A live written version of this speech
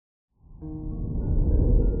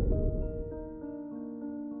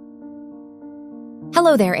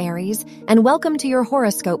Hello there, Aries, and welcome to your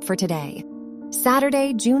horoscope for today,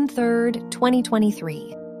 Saturday, June 3rd,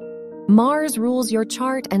 2023. Mars rules your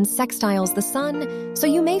chart and sextiles the sun, so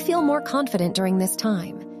you may feel more confident during this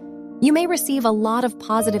time. You may receive a lot of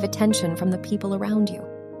positive attention from the people around you.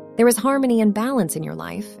 There is harmony and balance in your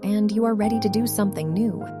life, and you are ready to do something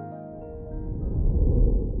new.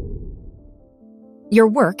 Your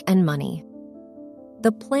work and money.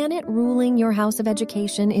 The planet ruling your house of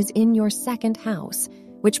education is in your second house,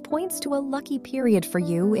 which points to a lucky period for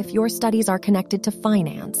you if your studies are connected to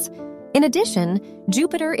finance. In addition,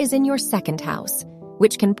 Jupiter is in your second house,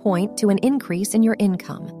 which can point to an increase in your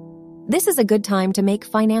income. This is a good time to make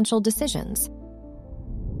financial decisions.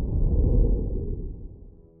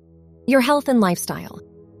 Your health and lifestyle.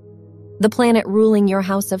 The planet ruling your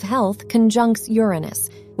house of health conjuncts Uranus,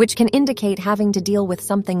 which can indicate having to deal with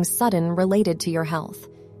something sudden related to your health.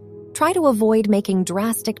 Try to avoid making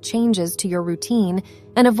drastic changes to your routine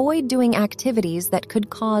and avoid doing activities that could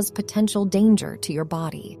cause potential danger to your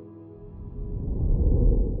body.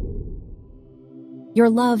 Your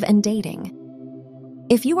love and dating.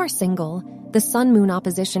 If you are single, the Sun-Moon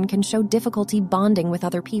opposition can show difficulty bonding with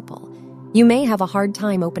other people. You may have a hard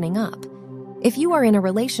time opening up. If you are in a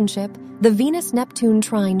relationship, the Venus-Neptune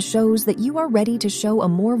trine shows that you are ready to show a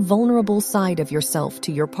more vulnerable side of yourself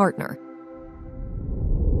to your partner.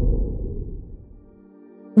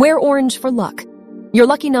 Wear orange for luck. Your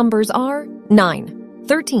lucky numbers are 9,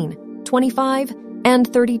 13, 25,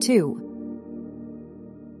 and 32.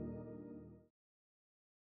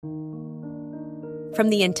 From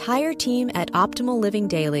the entire team at Optimal Living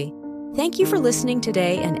Daily, thank you for listening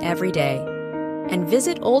today and every day. And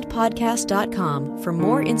visit oldpodcast.com for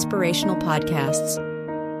more inspirational podcasts.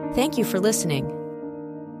 Thank you for listening.